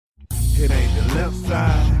it ain't the left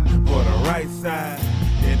side or the right side,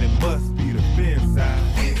 then it must be the fin side.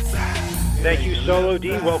 Thank you, Solo D.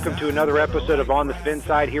 Welcome to another episode of On the Fin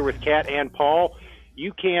Side here with Kat and Paul.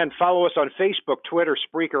 You can follow us on Facebook, Twitter,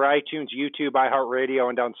 Spreaker, iTunes, YouTube, iHeartRadio,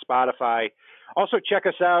 and on Spotify. Also, check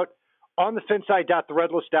us out on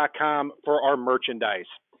thefinside.threadless.com for our merchandise.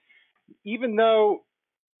 Even though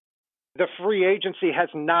the free agency has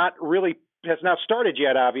not started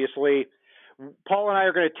yet, obviously, Paul and I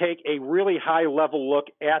are going to take a really high-level look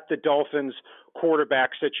at the Dolphins'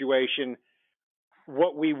 quarterback situation,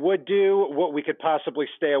 what we would do, what we could possibly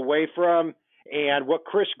stay away from, and what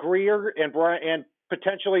Chris Grier and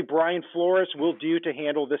potentially Brian Flores will do to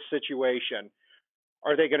handle this situation.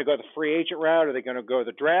 Are they going to go the free agent route? Are they going to go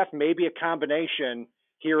the draft? Maybe a combination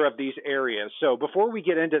here of these areas. So before we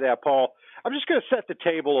get into that, Paul, I'm just going to set the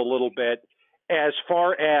table a little bit as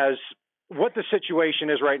far as what the situation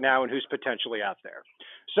is right now and who's potentially out there.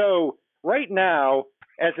 So right now,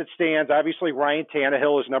 as it stands, obviously Ryan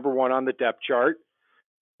Tannehill is number one on the depth chart.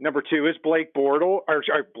 Number two is Brock Osweiler,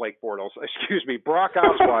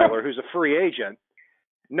 who's a free agent.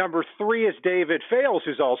 Number three is David Fales,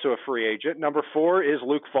 who's also a free agent. Number four is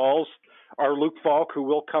Luke Falk, who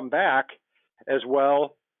will come back as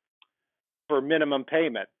well for minimum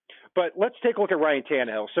payment. But let's take a look at Ryan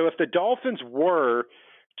Tannehill. So if the Dolphins were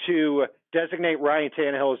to designate Ryan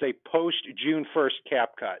Tannehill as a post-June 1st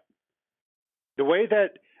cap cut, the way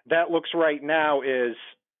that looks right now is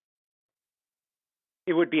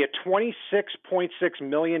it would be a $26.6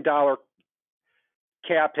 million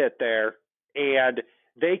cap hit there, and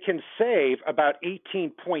they can save about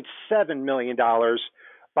 $18.7 million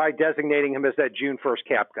by designating him as that June 1st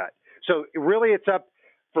cap cut. So really it's up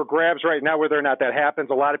for grabs right now whether or not that happens.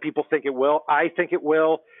 A lot of people think it will. I think it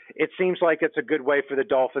will. It seems like it's a good way for the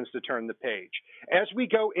Dolphins to turn the page. As we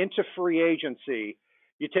go into free agency,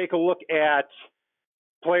 you take a look at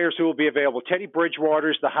players who will be available. Teddy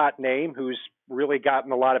Bridgewater's the hot name, who's really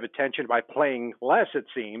gotten a lot of attention by playing less, it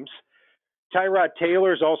seems. Tyrod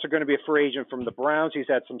Taylor is also going to be a free agent from the Browns. He's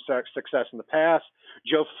had some success in the past.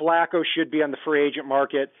 Joe Flacco should be on the free agent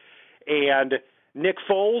market. And Nick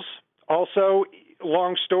Foles, also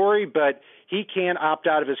long story, but he can opt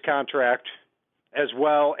out of his contract as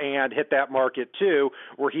well and hit that market too,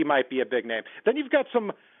 where he might be a big name. Then you've got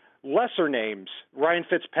some lesser names, Ryan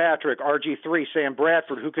Fitzpatrick, RG3, Sam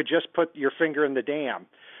Bradford, who could just put your finger in the dam.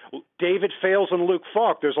 David Fales and Luke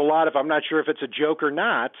Falk, there's a lot of, I'm not sure if it's a joke or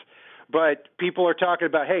not, but people are talking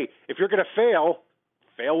about, hey, if you're going to fail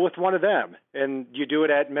with one of them, and you do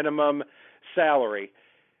it at minimum salary.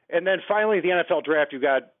 And then finally, the NFL draft, you've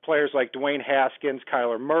got players like Dwayne Haskins,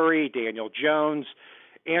 Kyler Murray, Daniel Jones,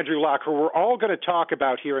 Andrew Luck, who we're all going to talk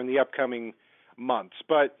about here in the upcoming months.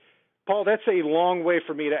 But, Paul, that's a long way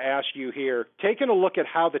for me to ask you here. Taking a look at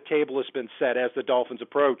how the table has been set as the Dolphins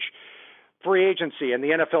approach free agency and the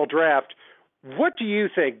NFL draft, what do you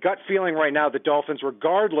think, gut feeling right now, the Dolphins,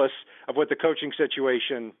 regardless of what the coaching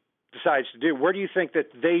situation decides to do, where do you think that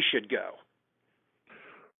they should go?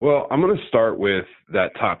 Well, I'm going to start with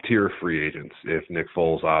that top tier of free agents, if Nick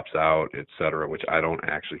Foles opts out, et cetera, which I don't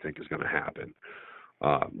actually think is going to happen.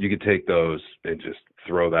 You could take those and just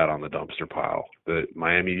throw that on the dumpster pile.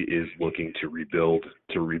 Miami is looking to rebuild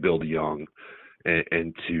young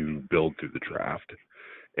and to build through the draft.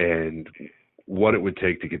 And what it would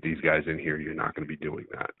take to get these guys in here, you're not going to be doing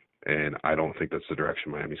that. And I don't think that's the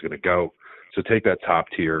direction Miami's going to go. So take that top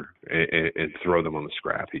tier and throw them on the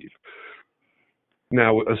scrap heap.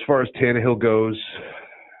 Now, as far as Tannehill goes,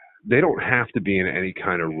 they don't have to be in any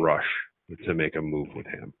kind of rush to make a move with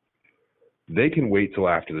him. They can wait till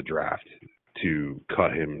after the draft to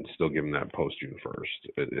cut him and still give him that post-June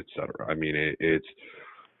 1st, et cetera. I mean, it's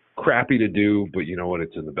crappy to do, but you know what?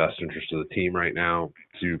 It's in the best interest of the team right now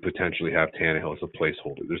to potentially have Tannehill as a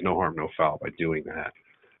placeholder. There's no harm, no foul by doing that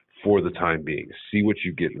for the time being. See what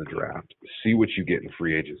you get in the draft. See what you get in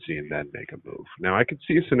free agency and then make a move. Now, I could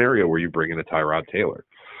see a scenario where you bring in a Tyrod Taylor.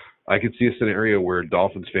 I could see a scenario where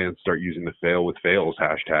Dolphins fans start using the fail with fails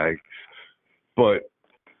hashtag, but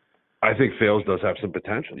I think Fales does have some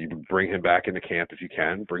potential. You can bring him back into camp if you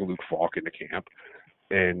can, bring Luke Falk into camp,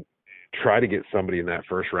 and try to get somebody in that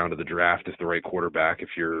first round of the draft if the right quarterback. If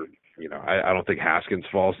you're, I don't think Haskins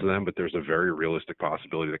falls to them, but there's a very realistic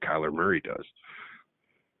possibility that Kyler Murray does.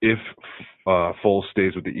 If Foles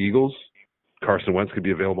stays with the Eagles, Carson Wentz could be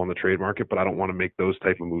available on the trade market, but I don't want to make those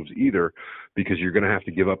type of moves either because you're going to have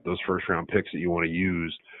to give up those first round picks that you want to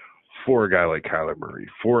use for a guy like Kyler Murray,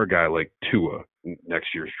 for a guy like Tua next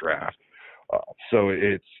year's draft. So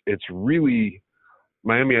it's really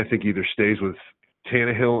Miami, I think, either stays with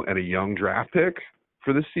Tannehill and a young draft pick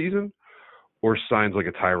for this season, or signs like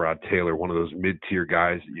a Tyrod Taylor, one of those mid-tier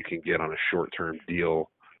guys that you can get on a short-term deal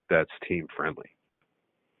that's team-friendly.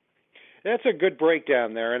 That's a good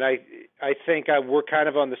breakdown there, and I think we're kind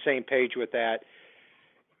of on the same page with that.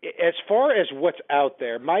 As far as what's out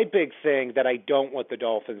there, my big thing that I don't want the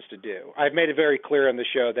Dolphins to do, I've made it very clear on the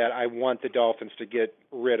show that I want the Dolphins to get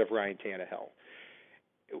rid of Ryan Tannehill.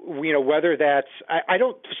 Whether that's – I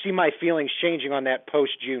don't see my feelings changing on that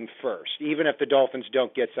post-June 1st, even if the Dolphins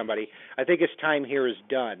don't get somebody. I think his time here is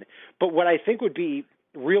done. But what I think would be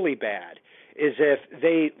really bad is if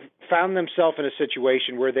they found themselves in a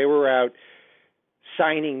situation where they were out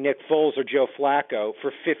signing Nick Foles or Joe Flacco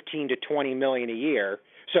for $15 to $20 million a year.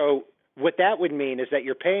 So what that would mean is that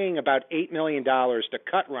you're paying about $8 million to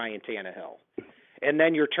cut Ryan Tannehill, and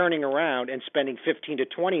then you're turning around and spending $15 to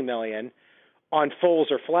 $20 million on Foles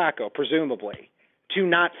or Flacco, presumably, to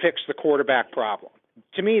not fix the quarterback problem.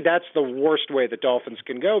 To me, that's the worst way the Dolphins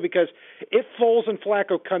can go, because if Foles and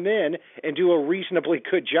Flacco come in and do a reasonably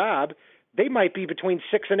good job, they might be between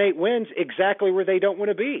 6 and 8 wins, exactly where they don't want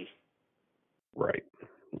to be. Right.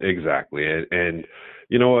 Exactly. And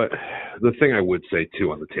you know what? The thing I would say,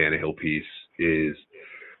 too, on the Tannehill piece is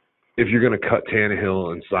if you're going to cut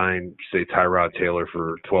Tannehill and sign, say, Tyrod Taylor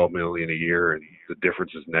for $12 million a year, and the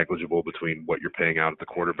difference is negligible between what you're paying out at the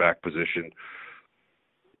quarterback position,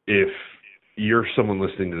 if you're someone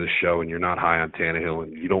listening to this show and you're not high on Tannehill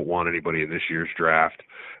and you don't want anybody in this year's draft,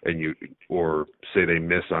 or say they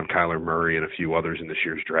miss on Kyler Murray and a few others in this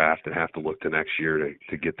year's draft and have to look to next year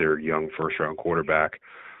to get their young first-round quarterback,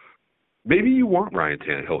 maybe you want Ryan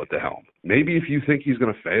Tannehill at the helm. Maybe if you think he's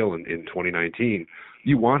going to fail in 2019,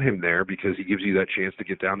 you want him there because he gives you that chance to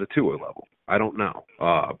get down to Tua level. I don't know.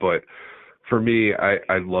 But for me,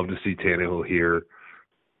 I'd love to see Tannehill here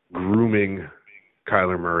grooming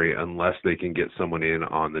Kyler Murray unless they can get someone in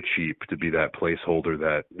on the cheap to be that placeholder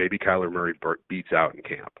that maybe Kyler Murray beats out in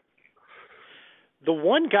camp. The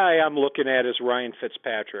one guy I'm looking at is Ryan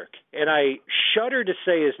Fitzpatrick, and I shudder to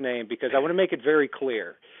say his name because I want to make it very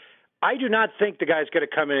clear. I do not think the guy's going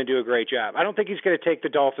to come in and do a great job. I don't think he's going to take the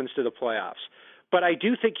Dolphins to the playoffs. But I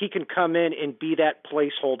do think he can come in and be that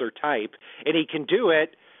placeholder type, and he can do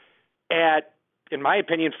it at, in my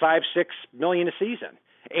opinion, $5-6 million a season.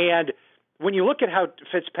 And when you look at how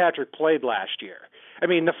Fitzpatrick played last year, I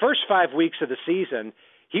mean, the first 5 weeks of the season,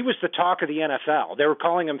 he was the talk of the NFL. They were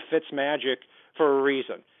calling him Fitzmagic for a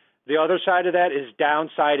reason. The other side of that is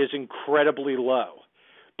downside is incredibly low.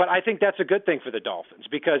 But I think that's a good thing for the Dolphins,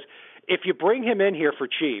 because if you bring him in here for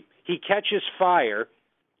cheap, he catches fire,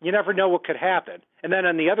 you never know what could happen. And then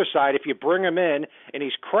on the other side, if you bring him in and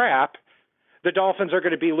he's crap, the Dolphins are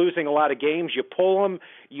going to be losing a lot of games. You pull him,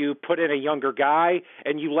 you put in a younger guy,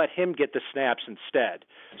 and you let him get the snaps instead.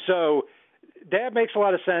 So that makes a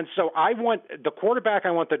lot of sense. So I want the quarterback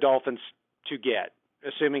I want the Dolphins to get,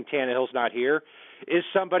 assuming Tannehill's not here, is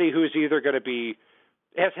somebody who's either going to be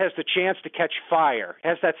has the chance to catch fire,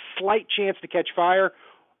 has that slight chance to catch fire,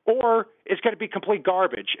 or it's going to be complete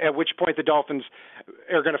garbage, at which point the Dolphins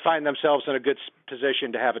are going to find themselves in a good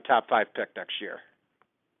position to have a top 5 pick next year.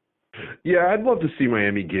 Yeah, I'd love to see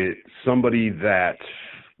Miami get somebody that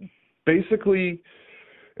basically,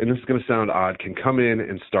 and this is going to sound odd, can come in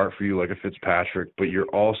and start for you like a Fitzpatrick, but you're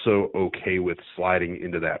also okay with sliding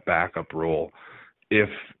into that backup role if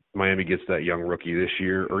Miami gets that young rookie this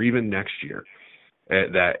year or even next year.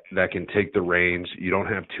 That can take the reins. You don't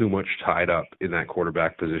have too much tied up in that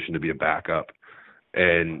quarterback position to be a backup,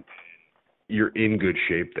 and you're in good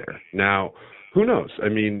shape there. Now, who knows? I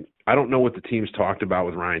mean, I don't know what the team's talked about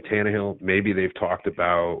with Ryan Tannehill. Maybe they've talked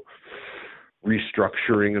about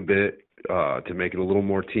restructuring a bit to make it a little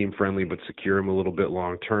more team-friendly but secure him a little bit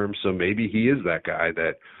long-term. So maybe he is that guy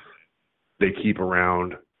that they keep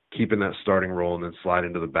around, keep in that starting role and then slide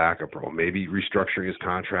into the backup role. Maybe restructuring his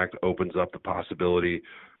contract opens up the possibility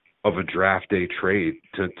of a draft day trade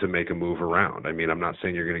to make a move around. I mean, I'm not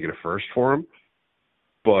saying you're going to get a first for him,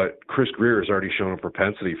 but Chris Grier has already shown a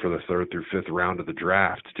propensity for the 3rd through 5th round of the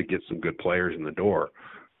draft to get some good players in the door.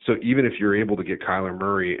 So even if you're able to get Kyler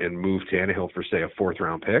Murray and move Tannehill for, say, a 4th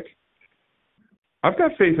round pick, I've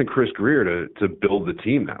got faith in Chris Grier to build the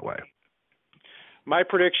team that way. My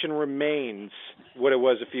prediction remains what it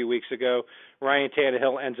was a few weeks ago. Ryan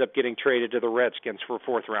Tannehill ends up getting traded to the Redskins for a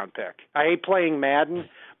 4th round pick. I hate playing Madden,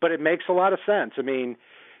 but it makes a lot of sense. I mean,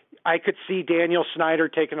 I could see Daniel Snyder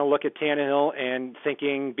taking a look at Tannehill and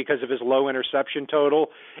thinking, because of his low interception total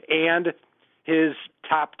and his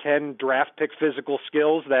top 10 draft pick physical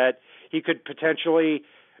skills, that he could potentially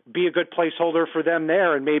be a good placeholder for them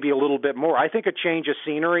there and maybe a little bit more. I think a change of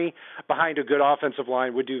scenery behind a good offensive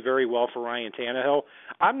line would do very well for Ryan Tannehill.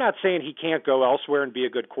 I'm not saying he can't go elsewhere and be a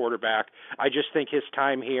good quarterback. I just think his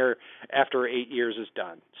time here after 8 years is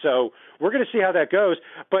done. So we're going to see how that goes.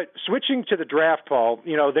 But switching to the draft, Paul,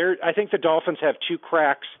 I think the Dolphins have two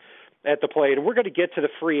cracks at the plate, and we're going to get to the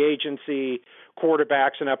free agency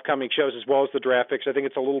quarterbacks and upcoming shows as well as the draft picks. I think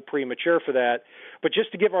it's a little premature for that. But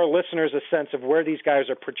just to give our listeners a sense of where these guys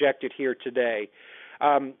are projected here today,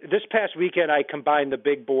 this past weekend I combined the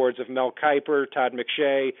big boards of Mel Kiper, Todd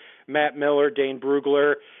McShay, Matt Miller, Dane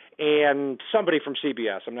Brugler, and somebody from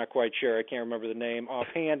CBS. I'm not quite sure. I can't remember the name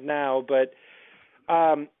offhand now. But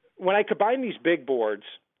when I combine these big boards,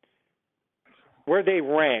 where they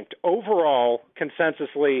ranked overall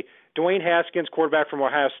consensusly, Dwayne Haskins, quarterback from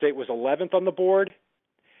Ohio State, was 11th on the board,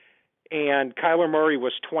 and Kyler Murray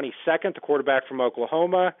was 22nd, the quarterback from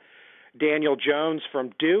Oklahoma. Daniel Jones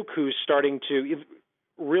from Duke, who's starting to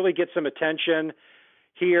really get some attention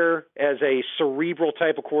here as a cerebral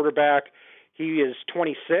type of quarterback, he is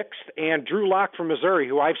 26th. And Drew Lock from Missouri,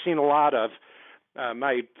 who I've seen a lot of.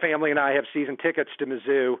 My family and I have season tickets to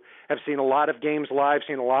Mizzou, have seen a lot of games live,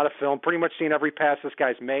 seen a lot of film, pretty much seen every pass this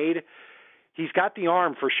guy's made. He's got the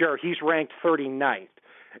arm for sure. He's ranked 39th.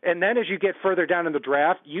 And then as you get further down in the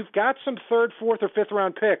draft, you've got some third, fourth, or fifth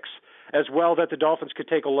round picks as well that the Dolphins could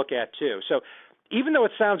take a look at too. So even though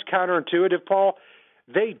it sounds counterintuitive, Paul,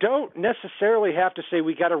 they don't necessarily have to say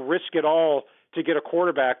we got to risk it all to get a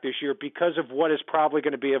quarterback this year because of what is probably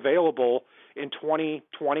going to be available in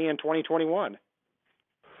 2020 and 2021.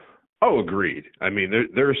 Oh, agreed. I mean,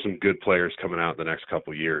 there are some good players coming out the next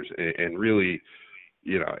couple of years, and really,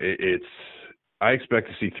 I expect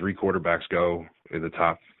to see 3 quarterbacks go in the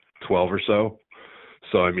top 12 or so.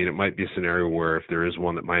 So, I mean, it might be a scenario where if there is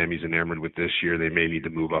one that Miami's enamored with this year, they may need to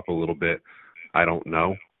move up a little bit. I don't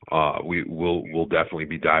know. We'll definitely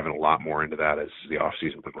be diving a lot more into that as the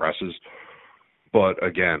offseason progresses. But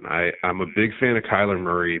again, I'm a big fan of Kyler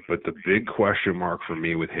Murray, but the big question mark for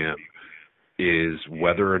me with him is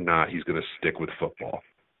whether or not he's going to stick with football.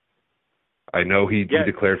 I know he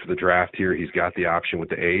declared for the draft here. He's got the option with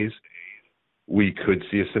the A's. We could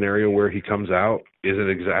see a scenario where he comes out, isn't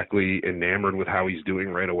exactly enamored with how he's doing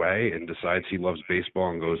right away, and decides he loves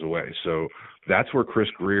baseball and goes away. So that's where Chris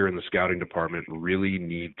Greer and the scouting department really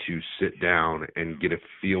need to sit down and get a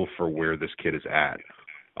feel for where this kid is at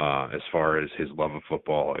as far as his love of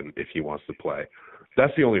football and if he wants to play.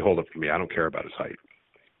 That's the only holdup for me. I don't care about his height.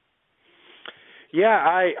 Yeah,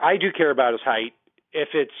 I do care about his height if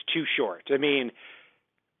it's too short. I mean,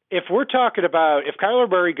 if we're talking about if Kyler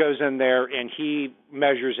Murray goes in there and he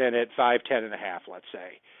measures in at 5'10 and a half, let's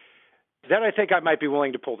say, then I think I might be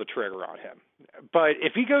willing to pull the trigger on him. But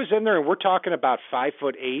if he goes in there and we're talking about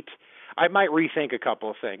 5'8", I might rethink a couple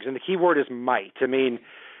of things. And the key word is might. I mean,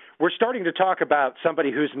 we're starting to talk about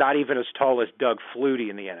somebody who's not even as tall as Doug Flutie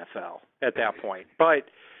in the NFL at that point. But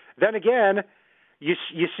then again, you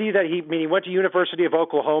see that he went to University of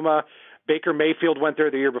Oklahoma. Baker Mayfield went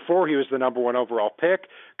there the year before. He was the number 1 overall pick.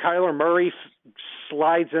 Kyler Murray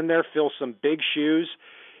slides in there, fills some big shoes.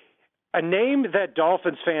 A name that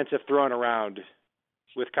Dolphins fans have thrown around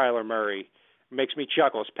with Kyler Murray makes me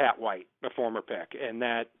chuckle is Pat White, a former pick. And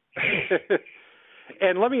that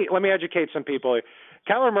and let me educate some people.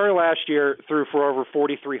 Kyler Murray last year threw for over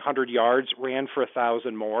 4,300 yards, ran for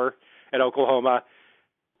 1,000 more at Oklahoma.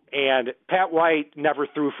 And Pat White never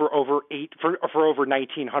threw for over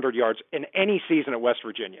 1,900 yards in any season at West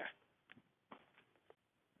Virginia.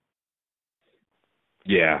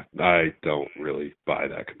 Yeah, I don't really buy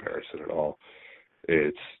that comparison at all.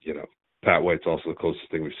 It's, Pat White's also the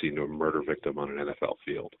closest thing we've seen to a murder victim on an NFL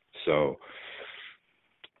field. So,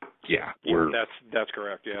 yeah, that's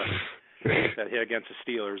correct. Yeah, that hit against the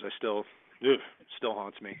Steelers, still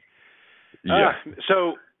haunts me. Yeah.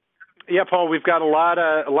 Yeah, Paul, we've got a lot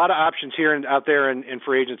of options here out there in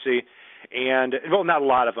free agency, and not a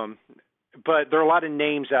lot of them, but there are a lot of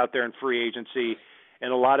names out there in free agency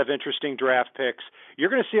and a lot of interesting draft picks. You're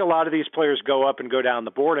going to see a lot of these players go up and go down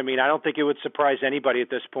the board. I mean, I don't think it would surprise anybody at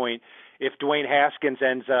this point if Dwayne Haskins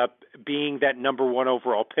ends up being that number 1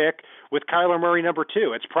 overall pick with Kyler Murray number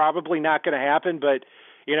 2. It's probably not going to happen, but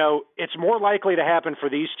it's more likely to happen for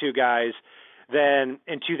these two guys than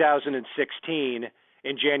in 2016.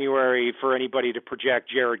 In January for anybody to project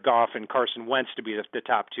Jared Goff and Carson Wentz to be the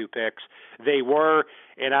top 2 picks. They were,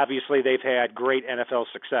 and obviously they've had great NFL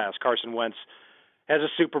success. Carson Wentz has a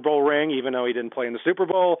Super Bowl ring, even though he didn't play in the Super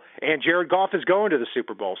Bowl, and Jared Goff is going to the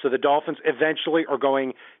Super Bowl. So the Dolphins eventually are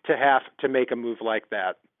going to have to make a move like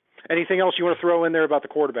that. Anything else you want to throw in there about the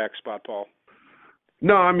quarterback spot, Paul?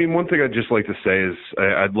 No, I mean, one thing I'd just like to say is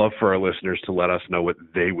I'd love for our listeners to let us know what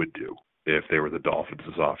they would do if they were the Dolphins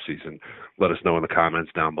this offseason. Let us know in the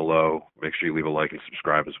comments down below. Make sure you leave a like and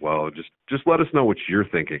subscribe as well. Just let us know what you're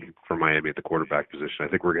thinking for Miami at the quarterback position. I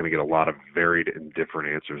think we're going to get a lot of varied and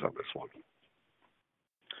different answers on this one.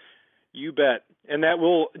 You bet. And that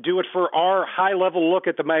will do it for our high-level look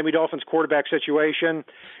at the Miami Dolphins quarterback situation.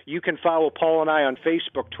 You can follow Paul and I on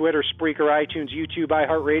Facebook, Twitter, Spreaker, iTunes, YouTube,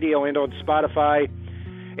 iHeartRadio, and on Spotify.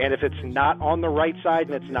 And if it's not on the right side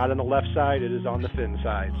and it's not on the left side, it is on the fin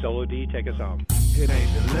side. Solo D, take us home. It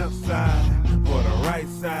ain't the left side or the right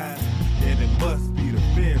side, then it must be the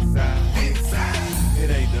fin side. It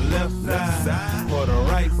ain't the left side or the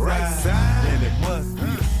right side, then it must be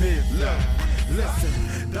the fin side.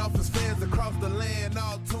 Listen, Dolphins fans across the land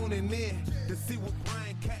all tuning in to see what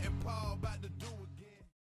Brian, Cat, and Paul about to do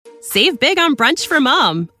again. Save big on brunch for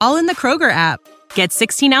mom, all in the Kroger app. Get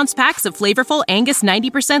 16-ounce packs of flavorful Angus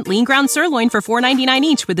 90% lean ground sirloin for $4.99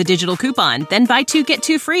 each with a digital coupon. Then buy 2, get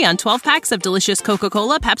 2 free on 12 packs of delicious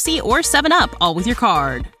Coca-Cola, Pepsi, or 7-Up, all with your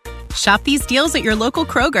card. Shop these deals at your local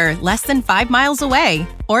Kroger, less than 5 miles away.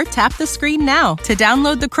 Or tap the screen now to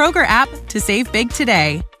download the Kroger app to save big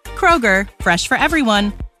today. Kroger, fresh for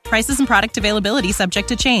everyone. Prices and product availability subject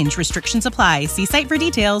to change. Restrictions apply. See site for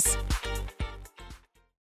details.